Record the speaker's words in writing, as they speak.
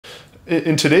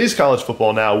in today's college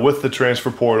football now with the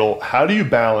transfer portal, how do you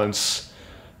balance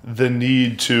the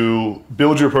need to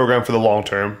build your program for the long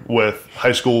term with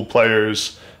high school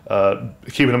players,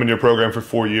 keeping them in your program for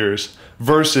 4 years,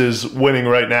 versus winning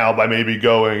right now by maybe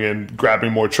going and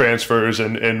grabbing more transfers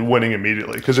and winning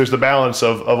immediately? Because there's the balance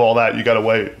of all that you got to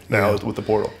weigh now with the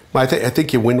portal. Well, I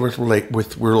think you win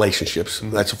with relationships.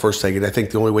 Mm-hmm. That's the first thing, and I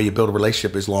think the only way you build a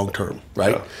relationship is long term,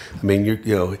 right? Yeah. I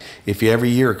mean, if you every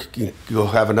year you go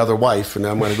have another wife, and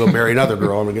I'm going to go marry another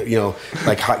girl, and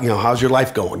how's your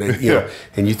life going? And,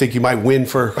 and you think you might win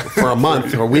for a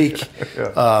month or a week,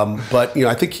 but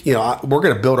I think we're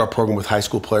going to build our program with high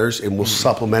school players, and we'll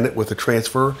supplement it with a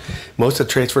transfer. Most of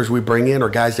the transfers we bring in are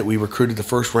guys that we recruited the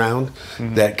first round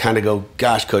that kind of go,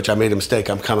 "Gosh, coach, I made a mistake.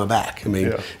 I'm coming back." I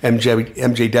mean,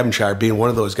 MJ Devonshire being one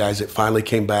of those guys that finally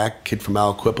came back, kid from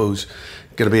Aliquippa who's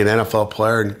going to be an NFL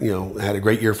player and had a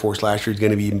great year for us last year. He's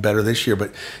going to be even better this year.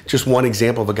 But just one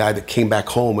example of a guy that came back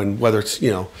home, and whether it's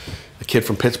a kid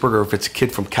from Pittsburgh or if it's a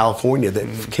kid from California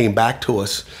that came back to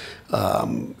us,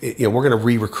 we're going to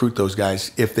re-recruit those guys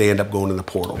if they end up going in the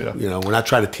portal. Yeah. We're not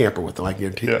trying to tamper with them. I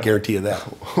guarantee you that.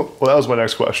 Well, that was my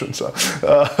next question. So,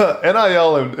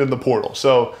 NIL in the portal.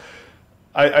 So,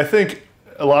 I think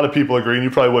a lot of people agree, and you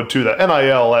probably would too, that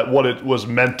NIL at what it was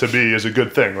meant to be is a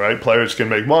good thing, right? Players can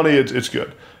make money, it's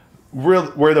good.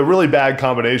 Where the really bad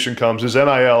combination comes is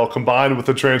NIL combined with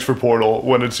the transfer portal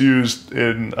when it's used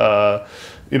in to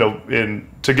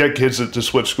get kids to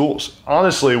switch schools.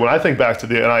 Honestly, when I think back to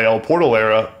the NIL portal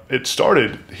era, it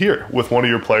started here with one of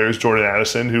your players, Jordan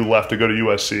Addison, who left to go to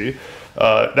USC.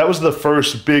 That was the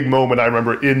first big moment I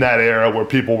remember in that era where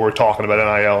people were talking about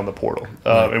NIL in the portal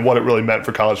and what it really meant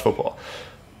for college football.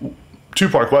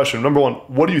 Two-part question. Number one,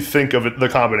 what do you think of the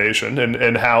combination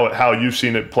and how you've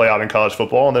seen it play out in college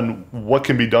football, and then what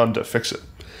can be done to fix it?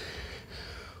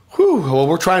 Well,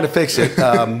 we're trying to fix it.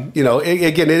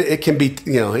 It can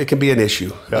be an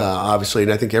issue, obviously,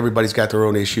 and I think everybody's got their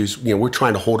own issues. We're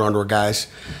trying to hold on to our guys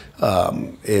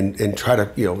and try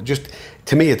to, just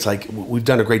to me, it's like we've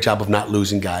done a great job of not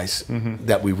losing guys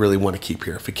that we really want to keep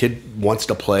here. If a kid wants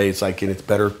to play, it's like, and it's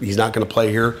better, he's not going to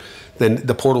play here, then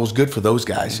the portal is good for those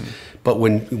guys. But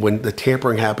when the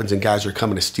tampering happens and guys are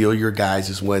coming to steal your guys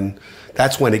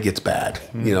that's when it gets bad,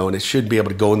 and it should be able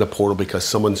to go in the portal because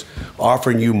someone's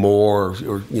offering you more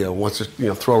or wants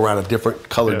to throw around a different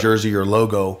colored jersey or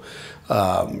logo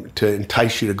to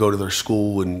entice you to go to their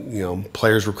school, and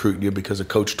players recruit you because a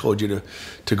coach told you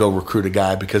to go recruit a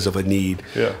guy because of a need.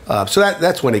 So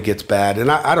that's when it gets bad,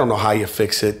 and I don't know how you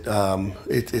fix it.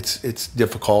 It's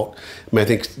difficult. I mean, I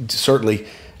think certainly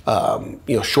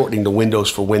shortening the windows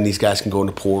for when these guys can go in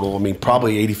the portal. I mean,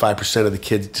 probably 85% of the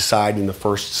kids decide in the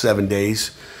first 7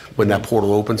 days when that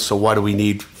portal opens. So why do we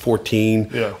need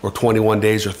 14 or 21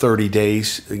 days or 30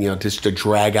 days, just to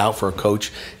drag out for a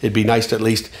coach? It'd be nice to at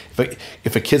least,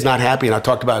 if a kid's not happy, and I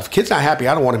talked about, if a kid's not happy,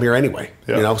 I don't want him here anyway.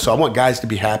 So I want guys to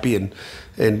be happy, and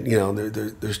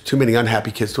there's too many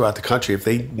unhappy kids throughout the country. If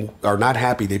they are not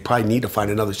happy, they probably need to find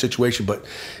another situation. But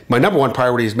my number one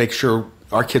priority is make sure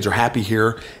our kids are happy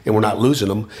here and we're not losing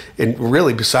them. And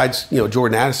really, besides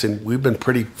Jordan Addison, we've been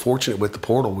pretty fortunate with the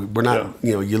portal. We're not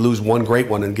you lose one great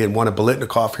one, and again, one of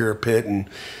Bolitnikoff here at Pitt,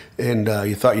 and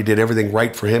you thought you did everything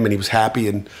right for him and he was happy,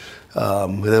 and then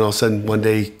all of a sudden one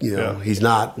day he's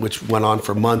not, which went on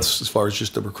for months as far as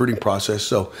just the recruiting process.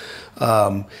 So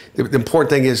the important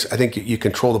thing is, I think you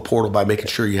control the portal by making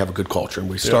sure you have a good culture. And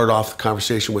we started off the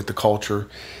conversation with the culture.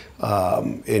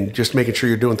 And just making sure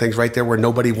you're doing things right there where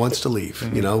nobody wants to leave.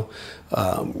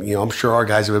 I'm sure our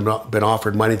guys have been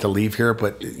offered money to leave here,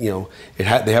 but they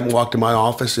haven't walked in my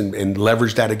office and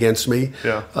leveraged that against me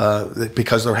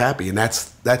because they're happy, and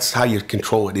that's how you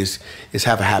control it is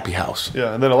have a happy house.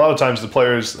 Yeah, and then a lot of times the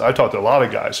players, I talk to a lot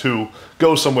of guys who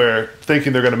go somewhere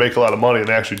thinking they're going to make a lot of money and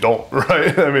they actually don't.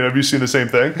 Right? I mean, have you seen the same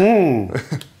thing?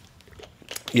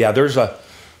 Yeah, there's a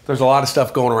lot of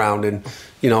stuff going around, and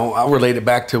I'll relate it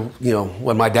back to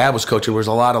when my dad was coaching. There was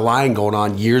a lot of lying going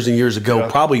on years and years ago,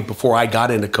 probably before I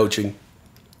got into coaching.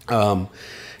 And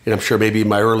I'm sure maybe in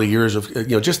my early years of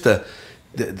just the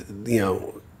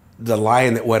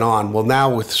lying that went on. Well,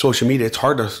 now with social media, it's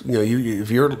hard to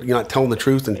if you're not telling the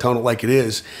truth and telling it like it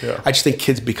is. I just think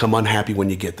kids become unhappy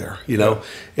when you get there.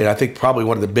 And I think probably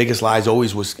one of the biggest lies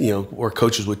always was where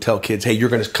coaches would tell kids, "Hey, you're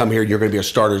going to come here and you're going to be a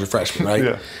starter as a freshman,"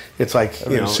 right? It's like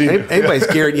anybody's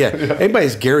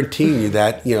guaranteeing you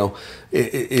that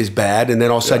is bad, and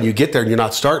then all of a sudden you get there and you're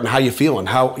not starting. How you feeling?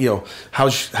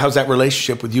 How's that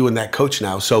relationship with you and that coach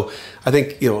now? So I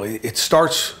think it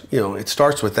starts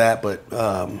with that, but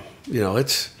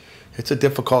it's a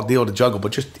difficult deal to juggle.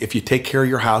 But just if you take care of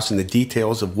your house and the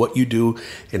details of what you do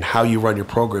and how you run your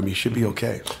program, you should be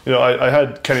okay. You know, I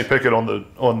had Kenny Pickett on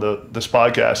this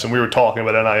podcast, and we were talking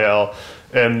about NIL,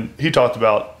 and he talked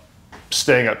about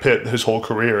staying at Pitt his whole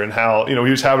career and how, you know,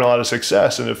 he was having a lot of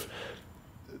success. And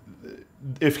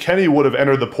if Kenny would have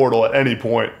entered the portal at any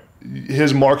point,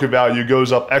 his market value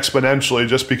goes up exponentially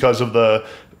just because of the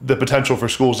potential for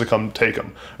schools to come take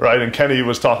him, right? And Kenny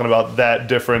was talking about that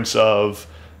difference of,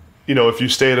 you know, if you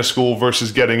stay at a school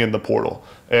versus getting in the portal,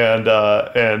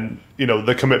 and you know,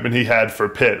 the commitment he had for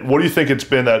Pitt. What do you think it's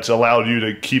been that's allowed you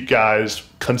to keep guys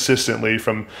consistently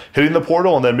from hitting the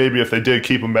portal, and then maybe if they did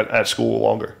keep them at school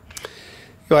longer?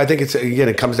 You know, I think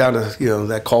it comes down to, you know,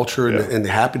 that culture and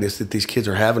the happiness that these kids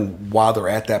are having while they're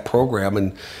at that program.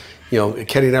 And, you know,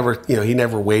 Kenny never, you know, he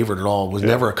never wavered at all. It was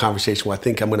never a conversation where I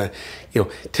think I'm going to, you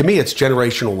know, to me, it's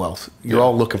generational wealth. You're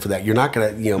all looking for that. You're not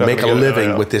going to, you know, make a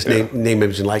living with this name,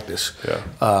 image, and likeness.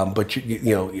 But,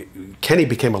 you know, Kenny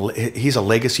he's a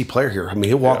legacy player here. I mean,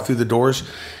 he'll walk through the doors,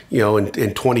 you know,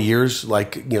 in 20 years,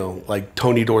 like, you know, like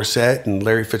Tony Dorsett and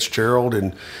Larry Fitzgerald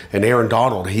and Aaron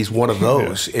Donald. He's one of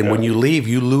those. And when you leave,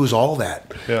 you lose all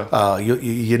that.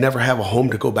 You never have a home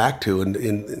to go back to.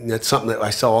 And that's something that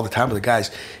I tell all the time to the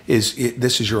guys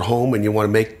this is your home, and you want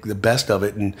to make the best of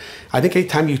it. And I think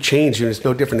anytime you change, and it's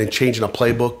no different than changing a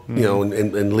playbook, you know,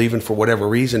 and leaving for whatever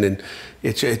reason, and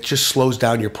it just slows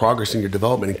down your progress and your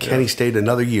development. And Kenny stayed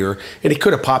another year, and he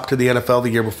could have popped to the NFL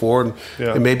the year before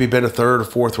and maybe been a third or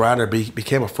fourth rounder, but he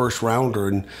became a first rounder,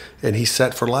 and he's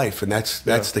set for life, and that's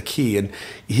the key. And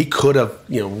he could have,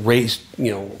 you know, raised,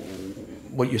 you know,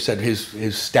 what you said,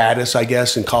 his status, I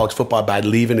guess, in college football by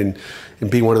leaving and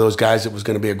being one of those guys that was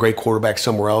going to be a great quarterback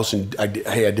somewhere else. And I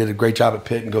did a great job at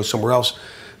Pitt and go somewhere else.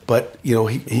 But, you know,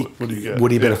 would he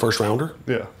have been a first rounder?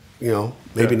 Yeah. You know,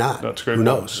 maybe not. That's great. Who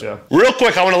knows? Yeah. Real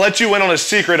quick, I want to let you in on a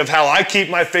secret of how I keep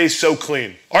my face so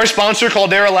clean. Our sponsor,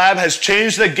 Caldera Lab, has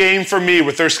changed the game for me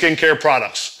with their skincare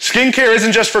products. Skincare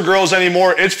isn't just for girls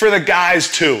anymore, it's for the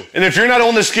guys too. And if you're not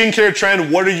on the skincare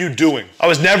trend, what are you doing? I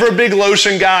was never a big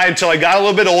lotion guy until I got a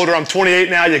little bit older. I'm 28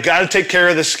 now. You got to take care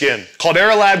of the skin.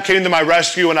 Caldera Lab came to my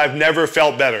rescue, and I've never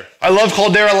felt better. I love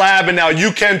Caldera Lab, and now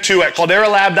you can too at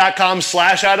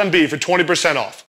calderalab.com/AdamB for 20% off.